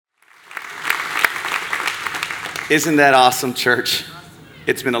Isn't that awesome, church?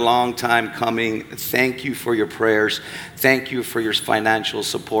 It's been a long time coming. Thank you for your prayers. Thank you for your financial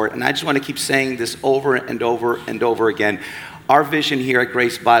support. And I just want to keep saying this over and over and over again. Our vision here at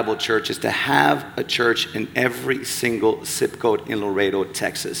Grace Bible Church is to have a church in every single zip code in Laredo,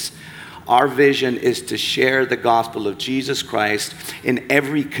 Texas. Our vision is to share the gospel of Jesus Christ in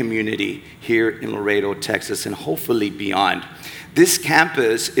every community here in Laredo, Texas, and hopefully beyond. This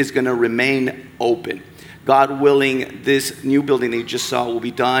campus is going to remain open. God willing, this new building that you just saw will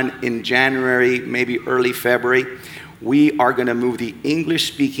be done in January, maybe early February. We are going to move the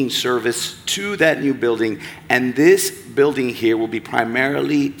English-speaking service to that new building, and this building here will be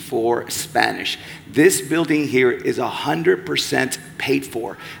primarily for Spanish. This building here is 100% paid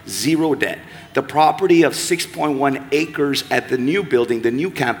for, zero debt. The property of 6.1 acres at the new building, the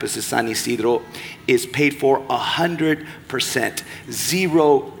new campus of San Isidro, is paid for 100%,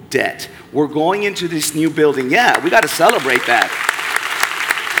 zero debt. We're going into this new building. Yeah, we got to celebrate that.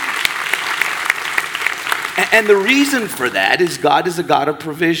 And the reason for that is God is a God of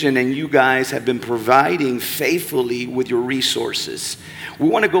provision, and you guys have been providing faithfully with your resources. We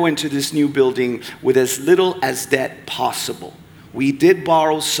want to go into this new building with as little as debt possible. We did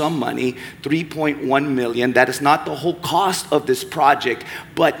borrow some money, $3.1 million. That is not the whole cost of this project,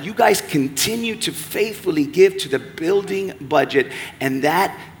 but you guys continue to faithfully give to the building budget, and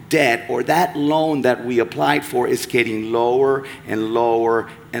that debt or that loan that we applied for is getting lower and lower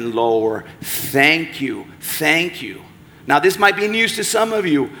and lower. Thank you. Thank you. Now, this might be news to some of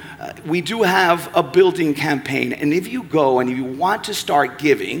you. We do have a building campaign, and if you go and you want to start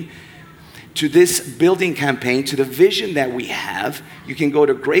giving to this building campaign, to the vision that we have, you can go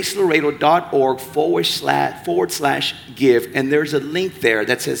to gracelaredo.org/give, and there's a link there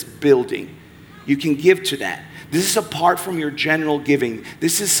that says building. You can give to that. This is apart from your general giving.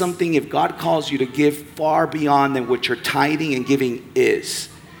 This is something, if God calls you to give far beyond than what your tithing and giving is.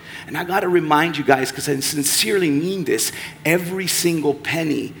 And I got to remind you guys, because I sincerely mean this, every single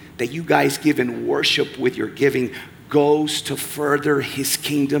penny that you guys give in worship with your giving goes to further his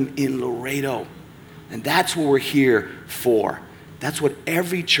kingdom in Laredo. And that's what we're here for. That's what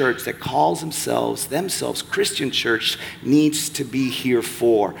every church that calls themselves Christian church needs to be here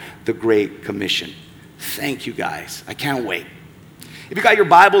for, the Great Commission. Thank you guys. I can't wait. If you got your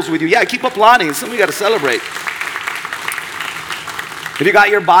Bibles with you, yeah, keep applauding. Some of you got to celebrate. If you got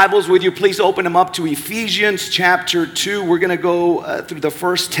your Bibles with you, please open them up to Ephesians chapter 2. We're going to go through the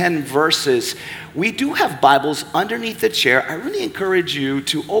first 10 verses. We do have Bibles underneath the chair. I really encourage you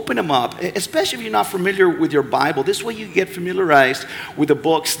to open them up, especially if you're not familiar with your Bible. This way you get familiarized with the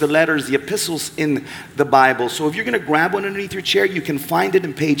books, the letters, the epistles in the Bible. So if you're going to grab one underneath your chair, you can find it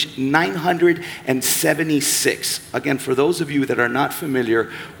in page 976. Again, for those of you that are not familiar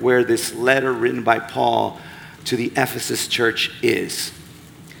where this letter written by Paul to the Ephesus church is.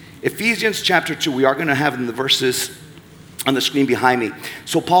 Ephesians chapter 2, we are going to have in the verses on the screen behind me.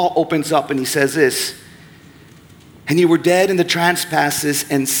 So Paul opens up and he says this, "And you were dead in the trespasses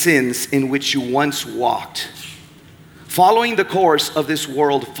and sins in which you once walked, following the course of this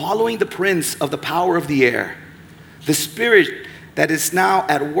world, following the prince of the power of the air, the spirit that is now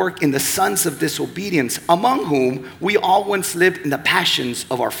at work in the sons of disobedience, among whom we all once lived in the passions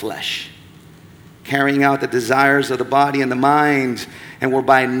of our flesh, carrying out the desires of the body and the mind, and were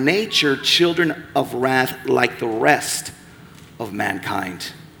by nature children of wrath like the rest of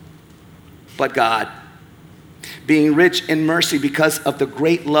mankind. But God, being rich in mercy because of the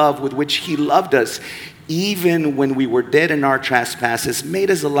great love with which he loved us, even when we were dead in our trespasses, made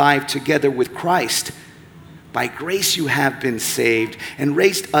us alive together with Christ. By grace you have been saved, and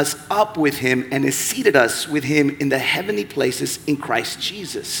raised us up with him, and has seated us with him in the heavenly places in Christ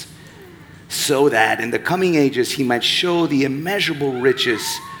Jesus, so that in the coming ages he might show the immeasurable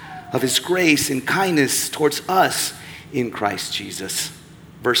riches of his grace and kindness towards us in Christ Jesus."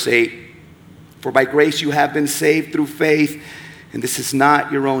 Verse 8, "For by grace you have been saved through faith, and this is not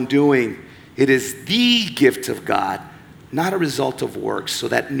your own doing. It is the gift of God, not a result of works, so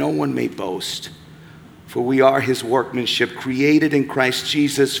that no one may boast. For we are his workmanship, created in Christ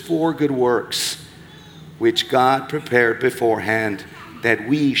Jesus for good works, which God prepared beforehand that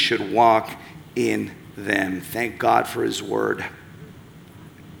we should walk in them." Thank God for his word.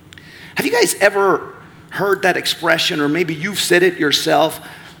 Have you guys ever heard that expression, or maybe you've said it yourself?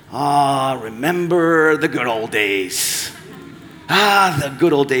 Remember the good old days. The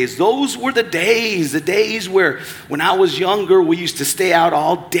good old days. Those were the days where when I was younger, we used to stay out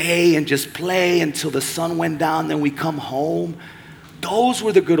all day and just play until the sun went down, then we come home. Those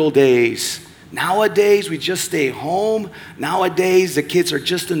were the good old days. Nowadays, we just stay home. Nowadays, the kids are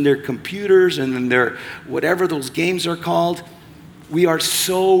just in their computers and in their whatever those games are called. We are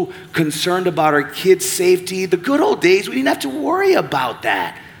so concerned about our kids' safety. The good old days, we didn't have to worry about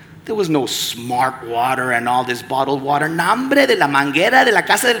that. There was no smart water and all this bottled water. Nombre de la manguera de la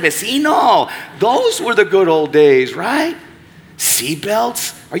casa del vecino. Those were the good old days, right?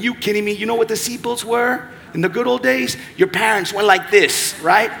 Seatbelts? Are you kidding me? You know what the seatbelts were? In the good old days, your parents went like this,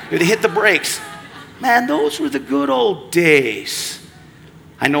 right? They hit the brakes. Man, those were the good old days.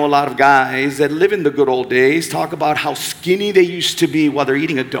 I know a lot of guys that live in the good old days talk about how skinny they used to be while they're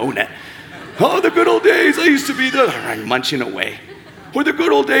eating a donut. Oh, the good old days, I used to be munching away. Or the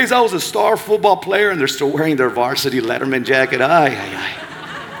good old days, I was a star football player and they're still wearing their varsity Letterman jacket.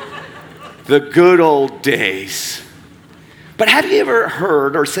 The good old days. But have you ever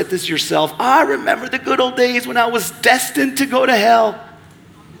heard or said this yourself? I remember the good old days when I was destined to go to hell.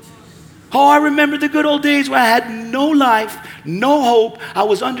 Oh, I remember the good old days when I had no life, no hope. I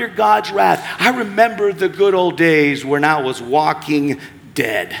was under God's wrath. I remember the good old days when I was walking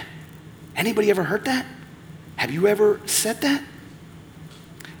dead. Anybody ever heard that? Have you ever said that?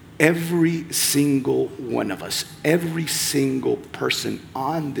 Every single one of us, every single person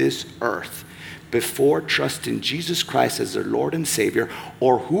on this earth, before trusting Jesus Christ as their Lord and Savior,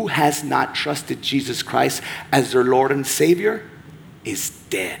 or who has not trusted Jesus Christ as their Lord and Savior, is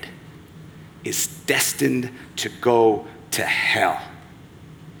dead, is destined to go to hell,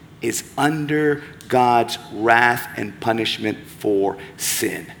 is under God's wrath and punishment for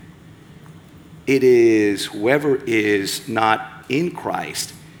sin. It is whoever is not in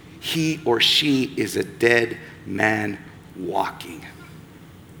Christ, he or she is a dead man walking.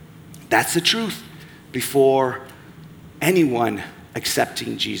 That's the truth before anyone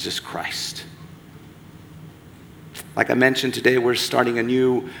accepting Jesus Christ. Like I mentioned today, we're starting a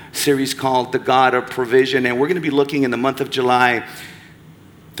new series called The God of Provision, and we're going to be looking in the month of July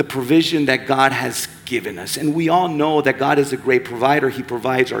the provision that God has given us. And we all know that God is a great provider. He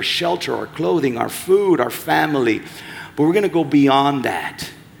provides our shelter, our clothing, our food, our family. But we're going to go beyond that.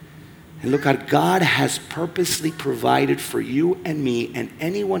 And look how God has purposely provided for you and me and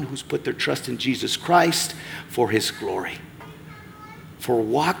anyone who's put their trust in Jesus Christ for his glory, for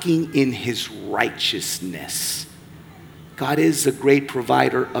walking in his righteousness. God is the great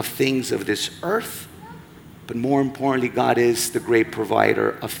provider of things of this earth, but more importantly, God is the great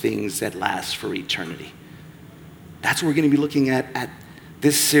provider of things that last for eternity. That's what we're going to be looking at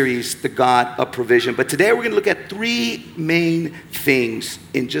this series, The God of Provision. But today we're going to look at three main things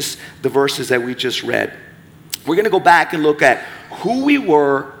in just the verses that we just read. We're going to go back and look at who we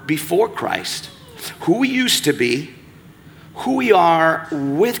were before Christ, who we used to be, who we are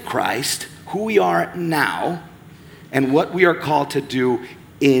with Christ, who we are now, and what we are called to do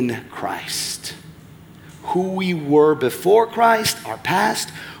in Christ. Who we were before Christ, our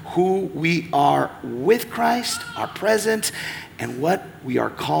past, who we are with Christ, our present, and what we are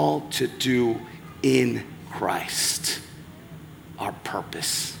called to do in Christ, our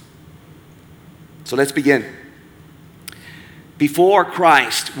purpose. So let's begin. Before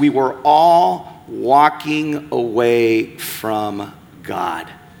Christ, we were all walking away from God.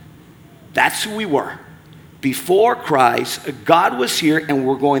 That's who we were. Before Christ, God was here and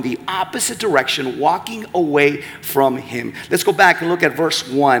we're going the opposite direction, walking away from him. Let's go back and look at verse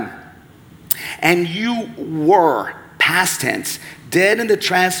 1. And you were, past tense, dead in the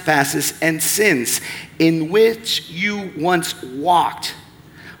trespasses and sins in which you once walked,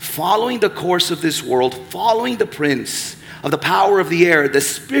 following the course of this world, following the prince of the power of the air, the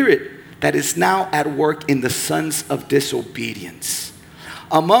spirit that is now at work in the sons of disobedience,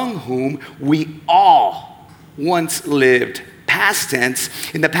 among whom we all once lived, past tense,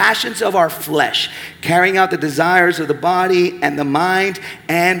 in the passions of our flesh, carrying out the desires of the body and the mind,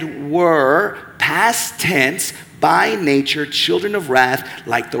 and were, past tense, by nature children of wrath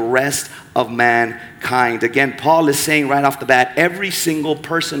like the rest of mankind. Again, Paul is saying right off the bat, every single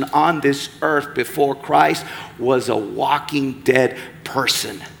person on this earth before Christ was a walking dead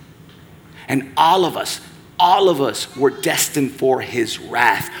person. And all of us were destined for his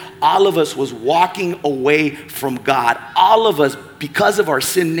wrath. All of us was walking away from God. All of us, because of our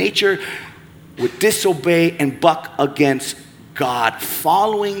sin nature, would disobey and buck against God,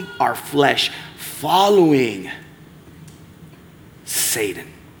 following our flesh, following Satan.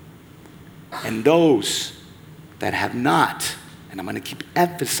 And those that have not, and I'm going to keep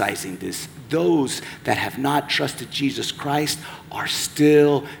emphasizing this, those that have not trusted Jesus Christ are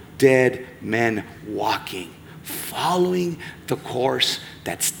still dead men walking, following the course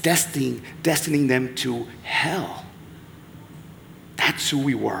that's destining them to hell. That's who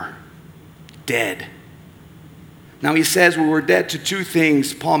we were. dead. Now he says we were dead to two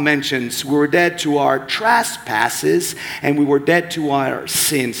things Paul mentions. We were dead to our trespasses and we were dead to our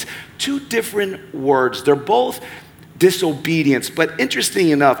sins. Two different words. They're both disobedience. But interesting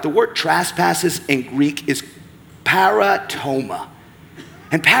enough, the word trespasses in Greek is paratoma.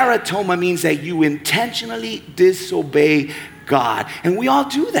 And paratoma means that you intentionally disobey God. And we all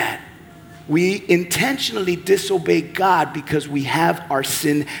do that. We intentionally disobey God because we have our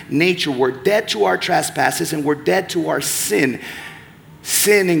sin nature. We're dead to our trespasses and we're dead to our sin.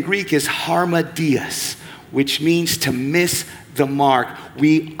 Sin in Greek is harmadias, which means to miss the mark.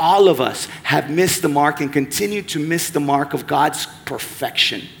 We, all of us, have missed the mark and continue to miss the mark of God's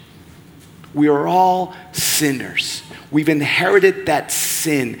perfection. We are all sinners. We've inherited that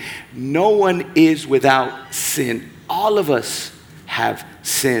sin. No one is without sin. All of us have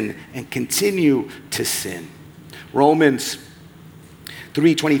sin and continue to sin. Romans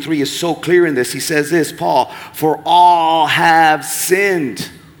 3:23 is so clear in this. He says this, Paul, for all have sinned.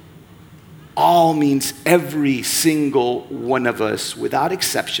 All means every single one of us without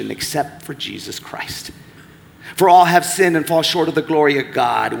exception except for Jesus Christ. For all have sinned and fall short of the glory of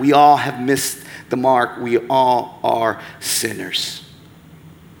God. We all have missed the mark. We all are sinners.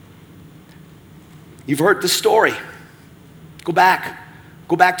 You've heard the story. Go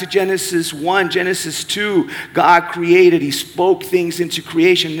back to Genesis 1, Genesis 2. God created, he spoke things into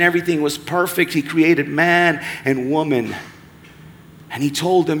creation and everything was perfect. He created man and woman. And he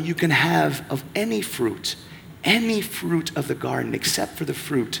told them, you can have of any fruit of the garden except for the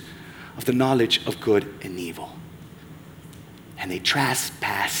fruit of the knowledge of good and evil. And they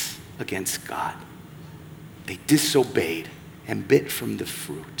trespassed against God. They disobeyed and bit from the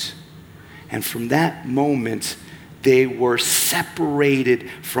fruit. And from that moment, they were separated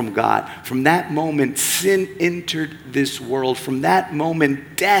from God. From that moment, sin entered this world. From that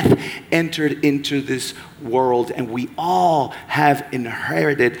moment, death entered into this world. And we all have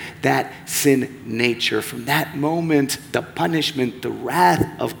inherited that sin nature. From that moment, the punishment, the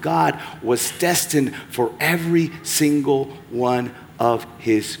wrath of God was destined for every single one of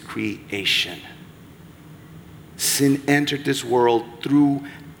his creation. Sin entered this world through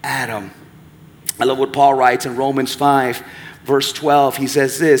Adam. I love what Paul writes in Romans 5, verse 12. He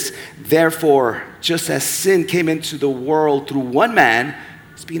says this, therefore, just as sin came into the world through one man,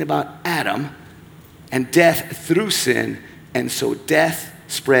 speaking about Adam, and death through sin, and so death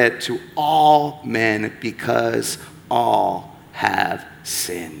spread to all men because all have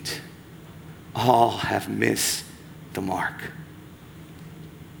sinned. All have missed the mark.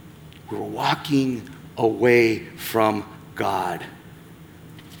 We're walking away from God.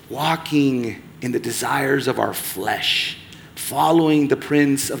 Walking in the desires of our flesh, following the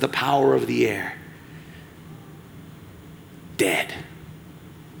prince of the power of the air. Dead.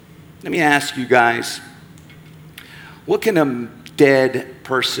 Let me ask you guys, what can a dead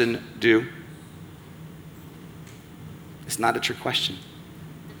person do? It's not a trick question.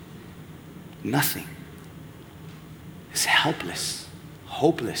 Nothing. It's helpless,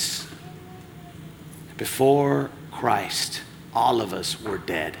 hopeless. Before Christ, all of us were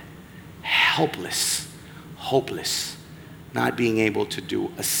dead. Helpless, hopeless, not being able to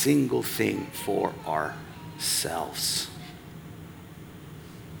do a single thing for ourselves.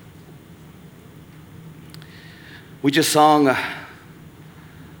 We just sung a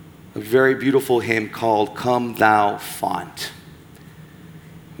very beautiful hymn called Come Thou Font.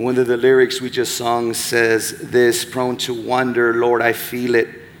 One of the lyrics we just sung says this, prone to wonder, Lord, I feel it,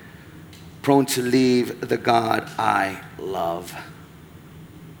 prone to leave the God I love.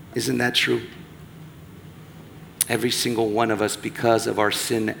 Isn't that true? Every single one of us, because of our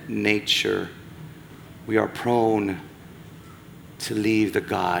sin nature, we are prone to leave the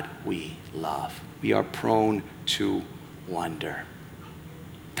God we love. We are prone to wonder.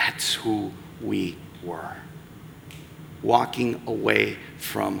 That's who we were. Walking away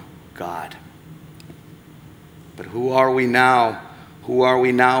from God. But who are we now? Who are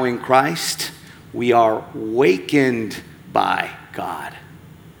we now in Christ? We are wakened by God.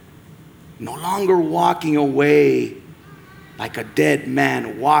 No longer walking away like a dead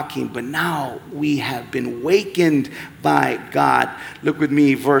man walking, but now we have been wakened by God. Look with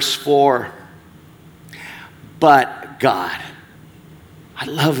me, verse 4. But God. I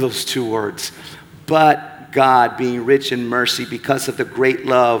love those two words. But God, being rich in mercy because of the great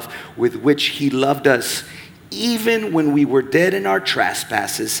love with which he loved us, even when we were dead in our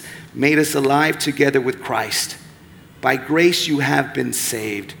trespasses, made us alive together with Christ. By grace you have been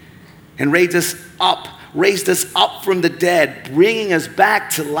saved, and raised us up raised us up from the dead, bringing us back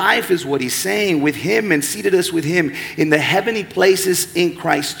to life is what he's saying, with him, and seated us with him in the heavenly places in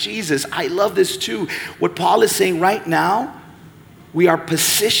Christ Jesus. I love this too. What Paul is saying right now, we are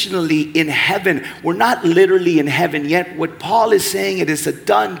positionally in heaven. We're not literally in heaven yet. What Paul is saying, it is a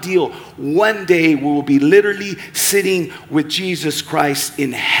done deal. One day we will be literally sitting with Jesus Christ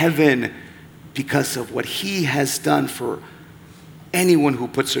in heaven because of what he has done for anyone who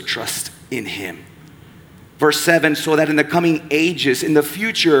puts their trust in him. Verse 7, so that in the coming ages, in the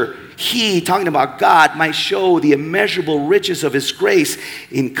future, he, talking about God, might show the immeasurable riches of his grace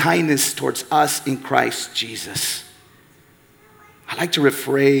in kindness towards us in Christ Jesus. I like to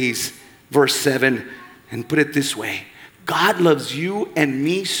rephrase verse 7 and put it this way. God loves you and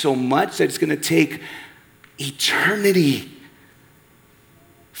me so much that it's going to take eternity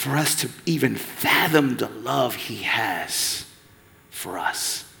for us to even fathom the love he has for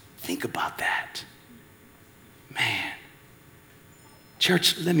us. Think about that. Man.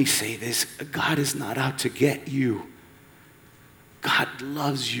 Church, let me say this. God is not out to get you. God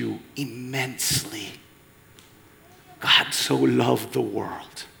loves you immensely. God so loved the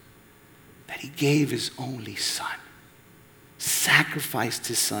world that he gave his only son, sacrificed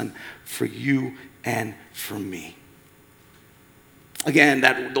his son for you and for me. Again,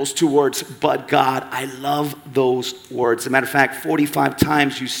 those two words, but God, I love those words. As a matter of fact, 45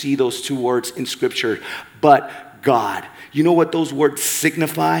 times you see those two words in Scripture, but God. You know what those words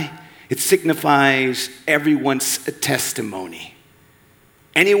signify? It signifies everyone's testimony.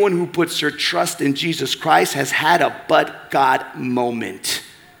 Anyone who puts their trust in Jesus Christ has had a but God moment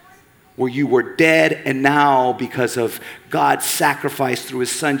where you were dead and now, because of God's sacrifice through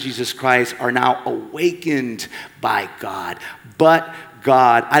his son Jesus Christ, are now awakened by God. But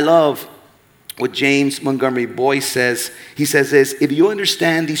God. I love what James Montgomery Boyce says. He says this, if you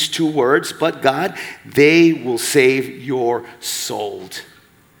understand these two words, but God, they will save your soul.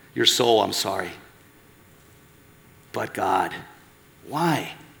 Your soul, I'm sorry. But God.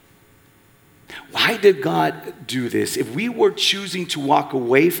 Why? Why did God do this? If we were choosing to walk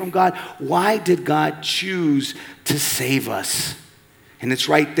away from God, why did God choose to save us? And it's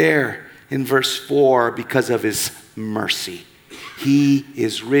right there in verse 4, because of his mercy. He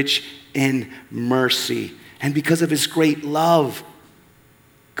is rich in mercy. And because of his great love,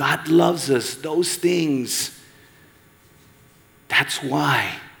 God loves us. Those things, that's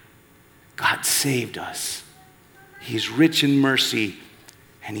why God saved us. He's rich in mercy,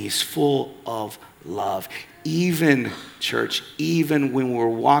 and he's full of love. Even, church, even when we're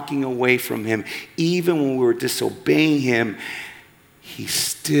walking away from him, even when we're disobeying him, he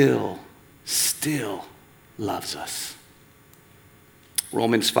still loves us.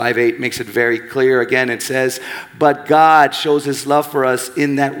 Romans 5:8 makes it very clear. Again, it says, but God shows his love for us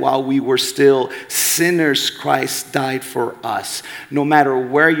in that while we were still sinners, Christ died for us. No matter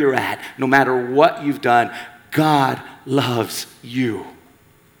where you're at, no matter what you've done, God loves you.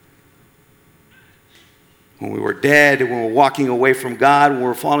 When we were dead, when we were walking away from God, when we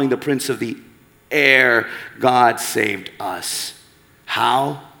were following the prince of the air, God saved us.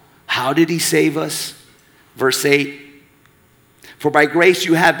 How? How did he save us? Verse 8. For by grace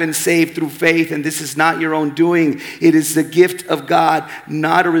you have been saved through faith, and this is not your own doing. It is the gift of God,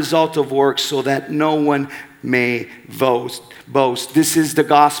 not a result of works, so that no one may boast. This is the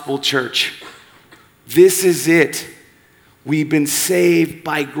gospel, church. This is it. We've been saved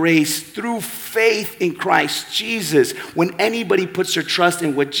by grace through faith in Christ Jesus. When anybody puts their trust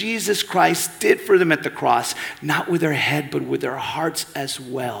in what Jesus Christ did for them at the cross, not with their head, but with their hearts as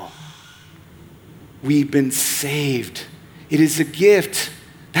well. We've been saved. It is a gift.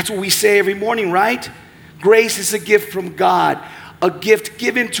 That's what we say every morning, right? Grace is a gift from God. A gift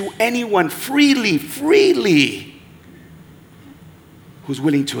given to anyone freely, who's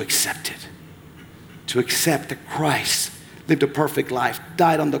willing to accept it. To accept that Christ lived a perfect life,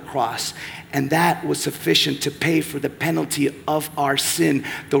 died on the cross, and that was sufficient to pay for the penalty of our sin.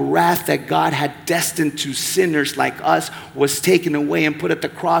 The wrath that God had destined to sinners like us was taken away and put at the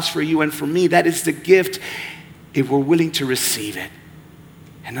cross for you and for me. That is the gift if we're willing to receive it.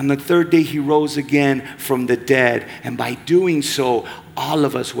 And on the third day, he rose again from the dead. And by doing so, all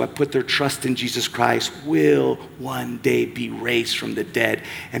of us who have put their trust in Jesus Christ will one day be raised from the dead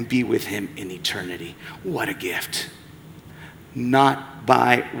and be with him in eternity. What a gift. Not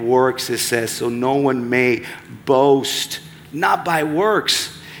by works, it says, so no one may boast. Not by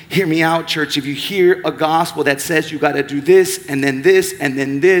works. Hear me out, church. If you hear a gospel that says you got to do this and then this and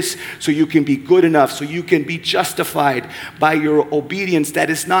then this so you can be good enough, so you can be justified by your obedience, that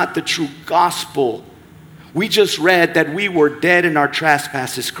is not the true gospel. We just read that we were dead in our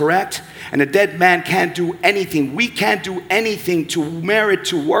trespasses, correct? And a dead man can't do anything. We can't do anything to merit,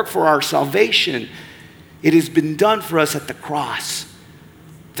 to work for our salvation. It has been done for us at the cross.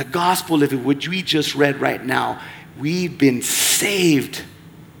 The gospel, which we just read right now, we've been saved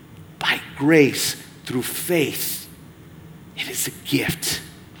by grace through faith. It is a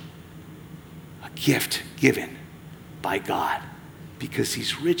gift given by God because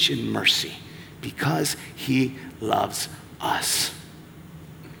he's rich in mercy, because he loves us.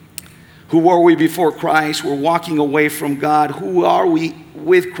 Who were we before Christ? We're walking away from God. Who are we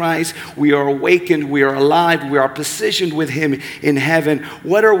with Christ? We are awakened. We are alive. We are positioned with him in heaven.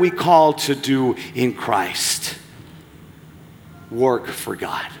 What are we called to do in Christ? Work for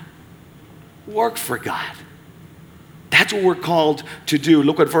God. Work for God. That's what we're called to do.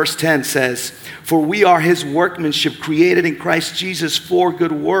 Look what verse 10 says. For we are his workmanship, created in Christ Jesus for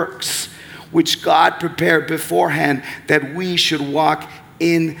good works, which God prepared beforehand that we should walk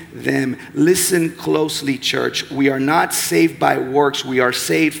in them. Listen closely, church. We are not saved by works. We are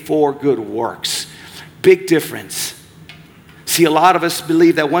saved for good works. Big difference. See, a lot of us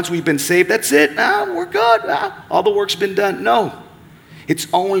believe that once we've been saved, that's it. We're good. All the work's been done. No. It's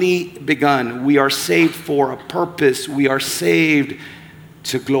only begun. We are saved for a purpose. We are saved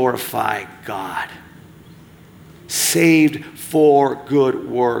to glorify God. Saved for good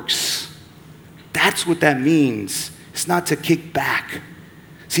works. That's what that means. It's not to kick back.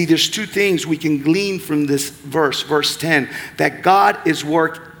 See, there's two things we can glean from this verse 10, that God is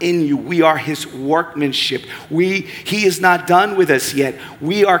work in you. We are his workmanship. He is not done with us yet.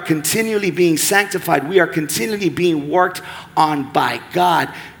 We are continually being sanctified. We are continually being worked on by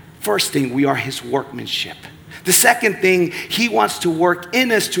God. First thing, we are his workmanship. The second thing, he wants to work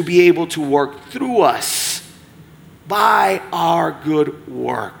in us to be able to work through us by our good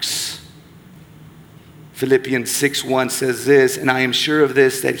works. Philippians 6:1 says this, and I am sure of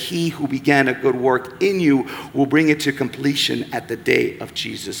this, that he who began a good work in you will bring it to completion at the day of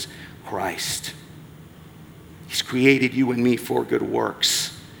Jesus Christ. He's created you and me for good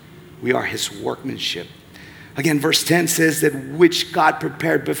works. We are his workmanship. Again, verse 10 says that which God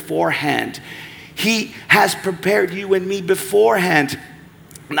prepared beforehand. He has prepared you and me beforehand.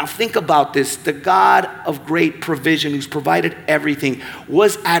 Now think about this. The God of great provision, who's provided everything,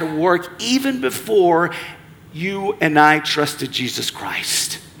 was at work even before you and I trusted Jesus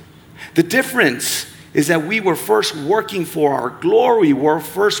Christ. The difference is that we were first working for our glory. We're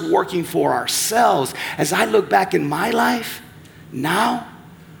first working for ourselves. As I look back in my life, now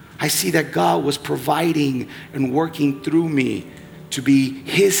I see that God was providing and working through me to be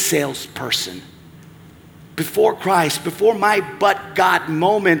his salesperson. Before Christ, before my but God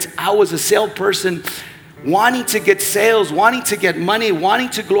moment, I was a salesperson wanting to get sales, wanting to get money, wanting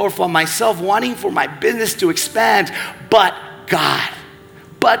to glorify myself, wanting for my business to expand. But God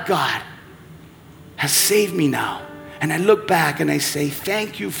has saved me now. And I look back and I say,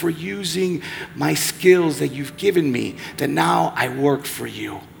 thank you for using my skills that you've given me, that now I work for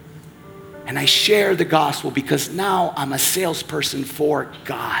you. And I share the gospel because now I'm a salesperson for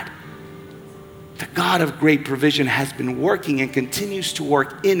God. The God of great provision has been working and continues to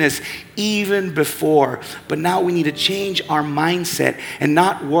work in us even before. But now we need to change our mindset and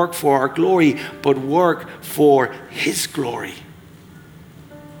not work for our glory, but work for his glory.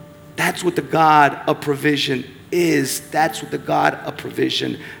 That's what the God of provision is. That's what the God of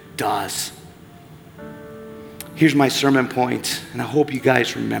provision does. Here's my sermon point, and I hope you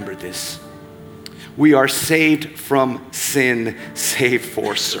guys remember this. We are saved from sin, saved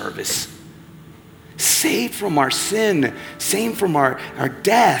for service. Saved from our sin, saved from our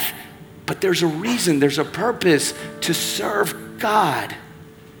death. But there's a reason, there's a purpose to serve God,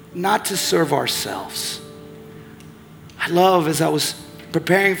 not to serve ourselves. I love, as I was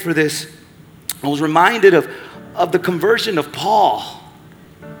preparing for this, I was reminded of the conversion of Paul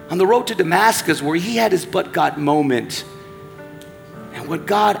on the road to Damascus, where he had his but God moment. And what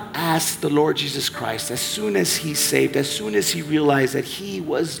God asked the Lord Jesus Christ, as soon as he saved, as soon as he realized that he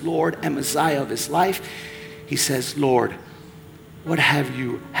was Lord and Messiah of his life, he says, Lord, what have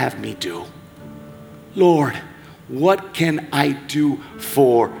you have me do? Lord, what can I do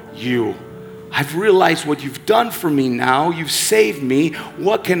for you? I've realized what you've done for me now. You've saved me.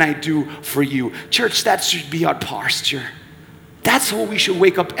 What can I do for you? Church, that should be our posture. That's how we should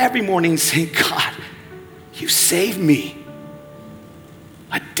wake up every morning and say, God, you saved me.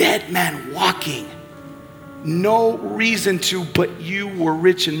 A dead man walking. No reason to, but you were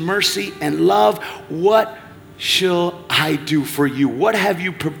rich in mercy and love. What shall I do for you? What have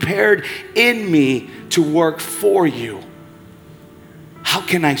you prepared in me to work for you? How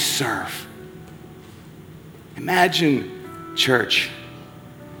can I serve? Imagine, church,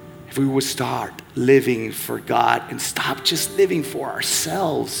 if we would start living for God and stop just living for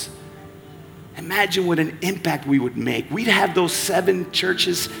ourselves. Imagine what an impact we would make. We'd have those 7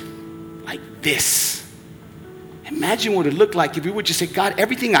 churches like this. Imagine what it looked like if we would just say, God,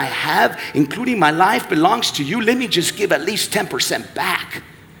 everything I have, including my life, belongs to you. Let me just give at least 10% back.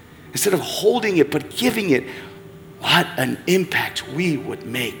 Instead of holding it, but giving it. What an impact we would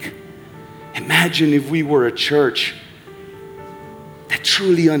make. Imagine if we were a church that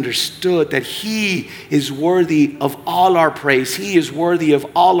truly understood that He is worthy of all our praise. He is worthy of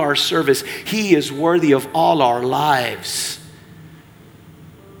all our service. He is worthy of all our lives.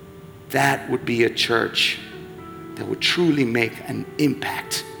 That would be a church that would truly make an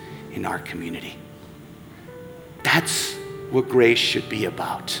impact in our community. That's what grace should be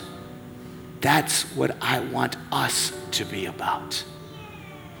about. That's what I want us to be about.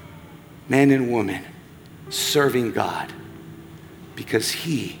 Men and women serving God, because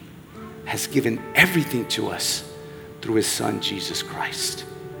He has given everything to us through His Son, Jesus Christ.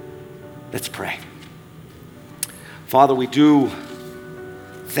 Let's pray. Father, we do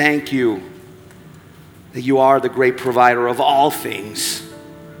thank you that you are the great provider of all things.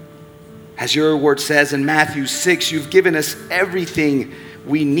 As your word says in Matthew 6, you've given us everything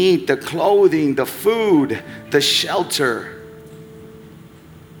we need, the clothing, the food, the shelter.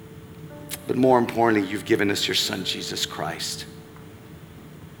 But more importantly, you've given us your Son, Jesus Christ.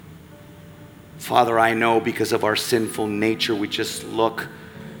 Father, I know because of our sinful nature, we just look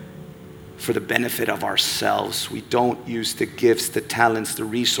for the benefit of ourselves. We don't use the gifts, the talents, the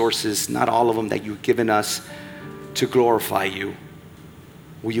resources, not all of them that you've given us, to glorify you.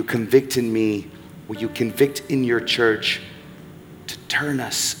 Will you convict in me? Will you convict in your church to turn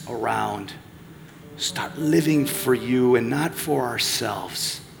us around? Start living for you and not for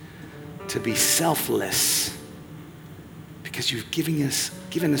ourselves. To be selfless, because you've given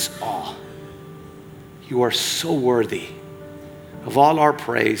us all. You are so worthy of all our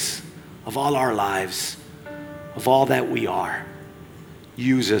praise, of all our lives, of all that we are.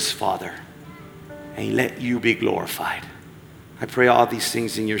 Use us, Father, and let you be glorified. I pray all these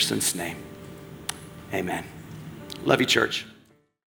things in your Son's name. Amen. Love you, church.